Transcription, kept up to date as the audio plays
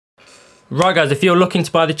Right guys, if you're looking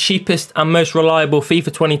to buy the cheapest and most reliable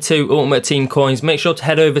FIFA 22 Ultimate Team coins, make sure to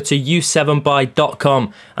head over to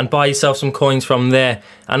u7buy.com and buy yourself some coins from there.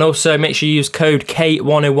 And also make sure you use code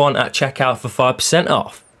K101 at checkout for 5%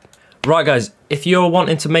 off. Right guys, if you're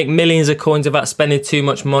wanting to make millions of coins without spending too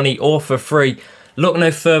much money or for free, look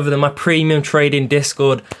no further than my premium trading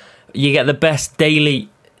Discord. You get the best daily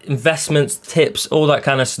investments, tips, all that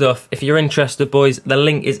kind of stuff. If you're interested, boys, the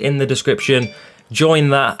link is in the description. Join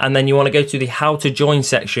that, and then you want to go to the how to join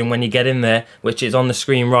section when you get in there, which is on the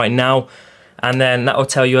screen right now, and then that will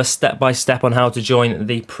tell you a step-by-step on how to join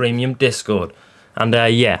the premium Discord. And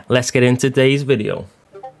yeah, let's get into today's video.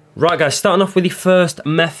 Right guys, starting off with the first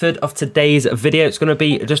method of today's video, it's going to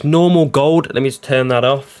be just normal gold. Let me just turn that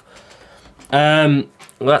off. Well,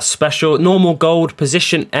 that's special. Normal gold,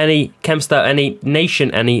 position any, chemstyle any,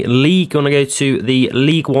 nation any, league. You want to go to the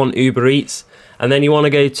League 1 Uber Eats. And then you want to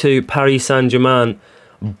go to Paris Saint-Germain,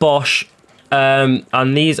 Bosch,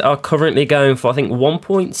 and these are currently going for, I think,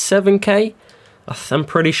 1.7k. I'm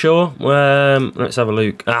pretty sure. Let's have a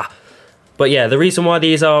look. But yeah, the reason why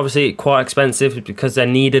these are obviously quite expensive is because they're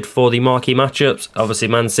needed for the marquee matchups. Obviously,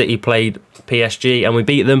 Man City played PSG and we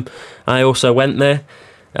beat them. I also went there,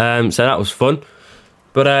 so that was fun.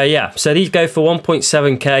 But yeah, so these go for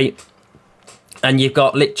 1.7k. And you've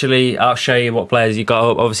got literally, I'll show you what players you've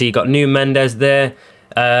got. Obviously, you've got New Mendes there,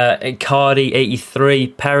 Icardi, 83,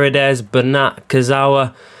 Paredes, Bernat,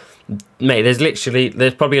 Kazawa. Mate,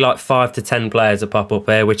 there's probably like 5 to 10 players that pop up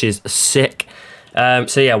here, which is sick.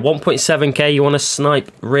 So yeah, 1.7k, you want to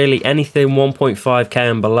snipe really anything 1.5k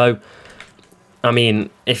and below. I mean,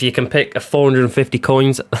 if you can pick a 450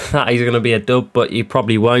 coins, that is going to be a dub, but you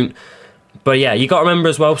probably won't. But yeah, you got to remember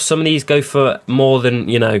as well, some of these go for more than,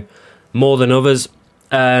 you know, more than others.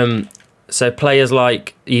 So players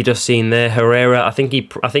like you just seen there, Herrera, I think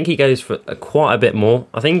he goes for quite a bit more.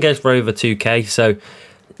 I think he goes for over 2k. So,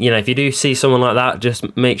 you know, if you do see someone like that,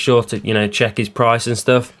 just make sure to, you know, check his price and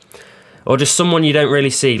stuff. Or just someone you don't really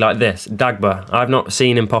see like this, Dagba. I've not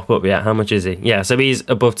seen him pop up yet. How much is he? Yeah, so he's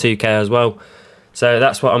above 2k as well. So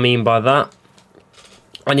that's what I mean by that.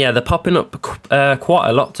 And yeah, they're popping up quite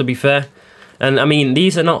a lot, to be fair. And I mean,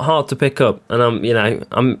 these are not hard to pick up. And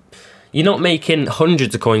you're not making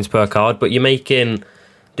hundreds of coins per card, but you're making,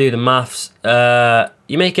 do the maths,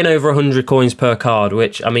 you're making over 100 coins per card,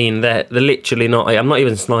 which, I mean, they're literally not, I'm not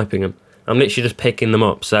even sniping them. I'm literally just picking them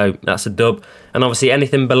up, so that's a dub. And obviously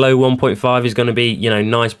anything below 1.5 is going to be, you know,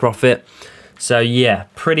 nice profit. So yeah,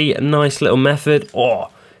 pretty nice little method. Oh,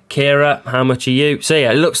 Kira, how much are you? So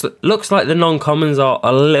yeah, it looks like the non-commons are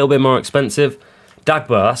a little bit more expensive.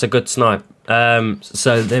 Dagba, that's a good snipe.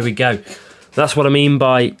 So there we go. That's what I mean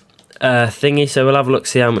by thingy. So we'll have a look,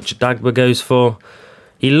 see how much Dagba goes for.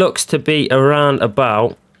 He looks to be around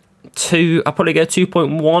about 2. I'll probably go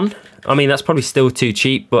 2.1. I mean, that's probably still too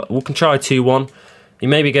cheap, but we can try 2.1. He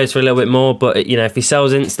maybe goes for a little bit more, but you know, if he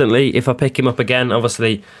sells instantly, if I pick him up again,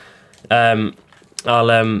 obviously, I'll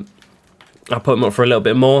put him up for a little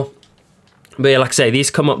bit more. But yeah, like I say, these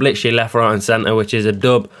come up literally left, right, and centre, which is a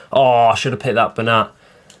dub. Oh, I should have picked that Bernat.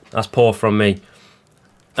 That's poor from me.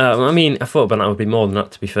 I mean, I thought Bernat would be more than that,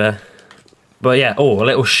 to be fair. But yeah, oh, a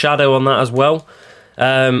little shadow on that as well.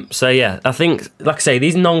 So yeah, I think, like I say,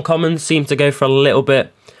 these non-commons seem to go for a little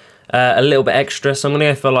bit extra. So I'm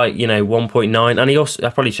gonna go for, like, you know, 1.9. And I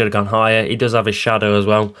probably should have gone higher. He does have his shadow as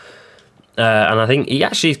well, and I think he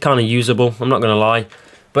actually is kind of usable. I'm not gonna lie.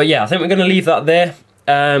 But yeah, I think we're gonna leave that there.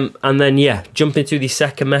 And then yeah, jump into the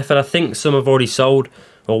second method. I think some have already sold,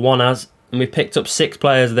 or one has, and we picked up 6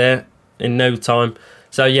 players there in no time.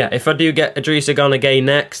 So yeah, if I do get Idrissa Gana Gueye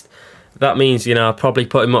next, that means, you know, I'll probably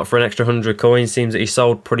put him up for an extra 100 coins. Seems that he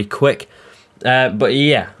sold pretty quick. But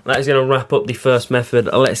yeah, that is going to wrap up the first method.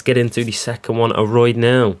 Let's get into the second one right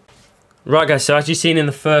now. Right guys, so as you've seen in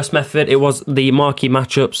the first method, it was the marquee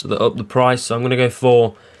matchups that upped the price. So I'm going to go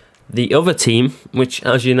for the other team, which,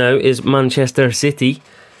 as you know, is Manchester City.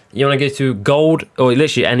 You want to go to gold, or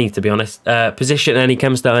literally any, to be honest. Position any,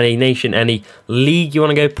 chemstyle any, nation any, league. You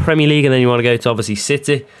want to go Premier League, and then you want to go to, obviously,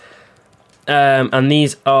 City. And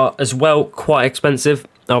these are as well quite expensive,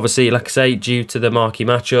 obviously, like I say, due to the marquee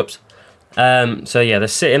matchups. So yeah, they're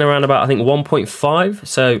sitting around about, I think, 1.5,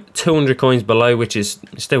 so 200 coins below, which is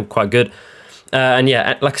still quite good. And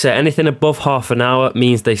yeah, like I say, anything above half an hour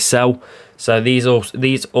means they sell. So these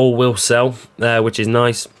all will sell, which is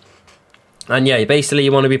nice. And yeah, basically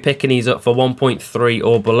you want to be picking these up for 1.3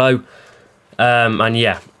 or below. And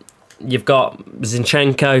yeah, you've got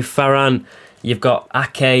Zinchenko, Varane, you've got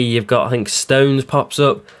Ake, you've got, I think, Stones pops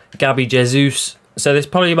up, Gabby Jesus. So there's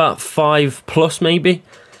probably about 5 plus maybe.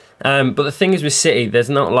 But the thing is with City, there's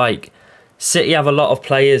not like City have a lot of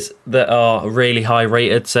players that are really high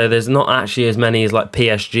rated, so there's not actually as many as like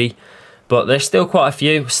PSG, but there's still quite a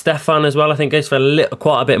few. Stefan as well, I think goes for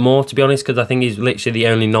quite a bit more, to be honest, because I think he's literally the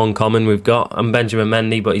only non-common we've got. And Benjamin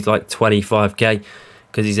Mendy, but he's like 25k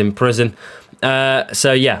because he's in prison.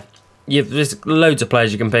 So yeah, there's loads of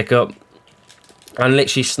players you can pick up and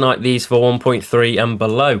literally snipe these for 1.3 and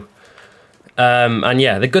below. And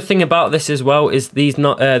yeah, the good thing about this as well is these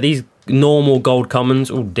normal gold commons.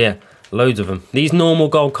 Oh dear, loads of them. These normal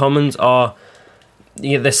gold commons are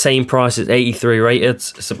the same price as 83 rated,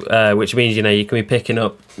 which means you can be picking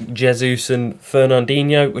up Jesus and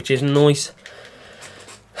Fernandinho, which is nice.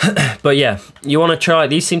 But yeah, you want to try.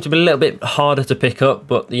 These seem to be a little bit harder to pick up,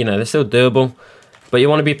 but they're still doable. But you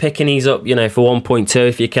want to be picking these up, for 1.2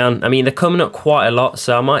 if you can. I mean, they're coming up quite a lot,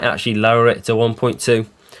 so I might actually lower it to 1.2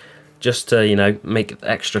 just to, make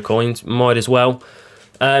extra coins. Might as well.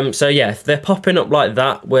 So yeah, if they're popping up like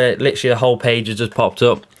that, where literally the whole page has just popped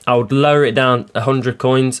up, I would lower it down 100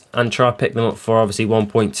 coins and try to pick them up for obviously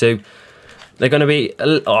 1.2. They're going to be,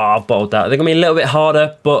 I've bottled that. They're going to be a little bit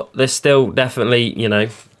harder, but they're still definitely, going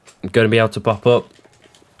to be able to pop up.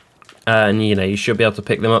 And, you should be able to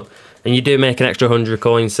pick them up. And you do make an extra 100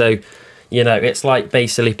 coins, so, it's like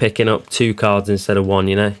basically picking up 2 cards instead of 1,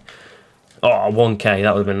 Oh, 1k,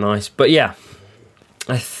 that would have been nice. But yeah,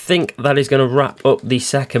 I think that is going to wrap up the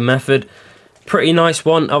second method. Pretty nice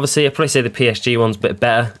one. Obviously, I'd probably say the PSG one's a bit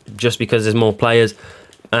better, just because there's more players.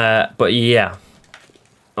 But yeah.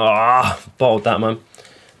 Bottled that, man.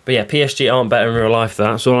 But yeah, PSG aren't better in real life,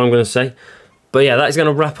 that's all I'm going to say. But yeah, that is going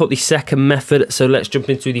to wrap up the second method, so let's jump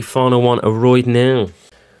into the final one right now.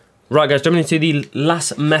 Right guys, jumping into the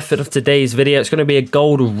last method of today's video. It's going to be a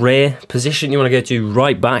gold rare. Position you want to go to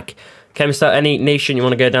right back. Okay, start any nation you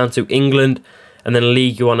want to go down to England, and then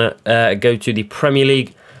league you want to go to the Premier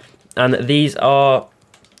League. And these are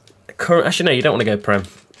current. Actually, no, you don't want to go Prem.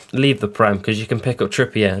 Leave the Prem because you can pick up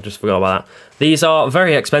Trippier. I just forgot about that. These are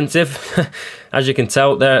very expensive, as you can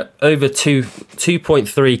tell. They're over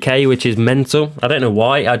 2.3k, which is mental. I don't know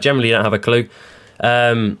why. I generally don't have a clue.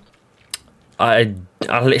 I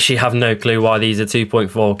literally have no clue why these are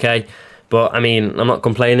 2.4k, but I mean, I'm not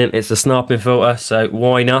complaining. It's a sniping filter, so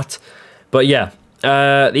why not? But yeah,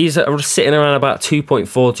 these are sitting around about 2.4,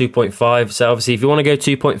 2.5. So obviously, if you want to go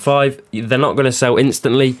 2.5, they're not going to sell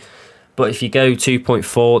instantly. But if you go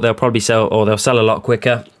 2.4, they'll probably sell, or they'll sell a lot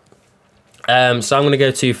quicker. So I'm going to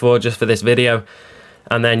go 2.4 just for this video.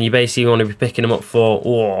 And then you basically want to be picking them up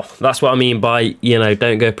for, that's what I mean by,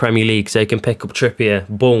 don't go Premier League. So you can pick up Trippier,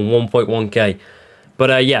 boom, 1.1k.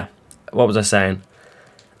 But yeah, what was I saying?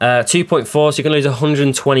 2.4, so you can lose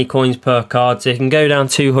 120 coins per card. So you can go down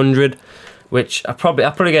 200, which I'll probably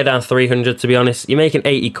go down 300, to be honest. You're making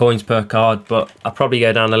 80 coins per card, but I'll probably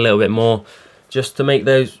go down a little bit more just to make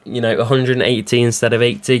those, 180 instead of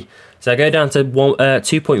 80. So I go down to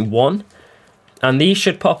 2.1. And these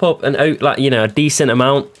should pop up and out like, a decent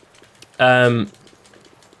amount.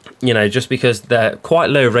 Just because they're quite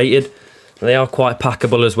low rated. They are quite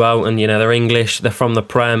packable as well. And, they're English. They're from the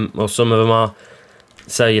Prem, or some of them are.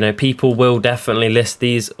 So, people will definitely list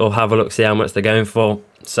these or have a look, see how much they're going for.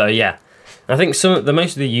 So, yeah. I think they're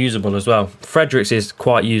mostly usable as well. Fredericks is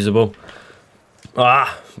quite usable.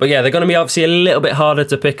 But yeah, they're going to be obviously a little bit harder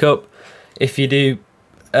to pick up if you do...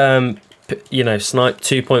 snipe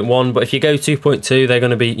 2.1, but if you go 2.2, they're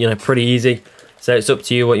going to be, pretty easy. So it's up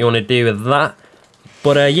to you what you want to do with that.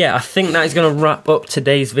 But yeah, I think that is going to wrap up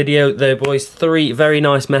today's video though, boys. 3 very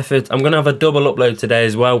nice methods. I'm going to have a double upload today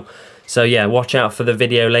as well. So yeah, watch out for the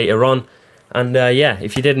video later on. And yeah,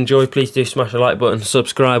 if you did enjoy, please do smash the like button,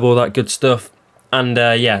 subscribe, all that good stuff. And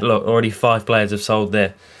yeah, look, already 5 players have sold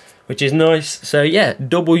there, which is nice. So yeah,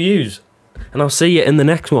 double use. And I'll see you in the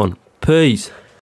next one. Peace.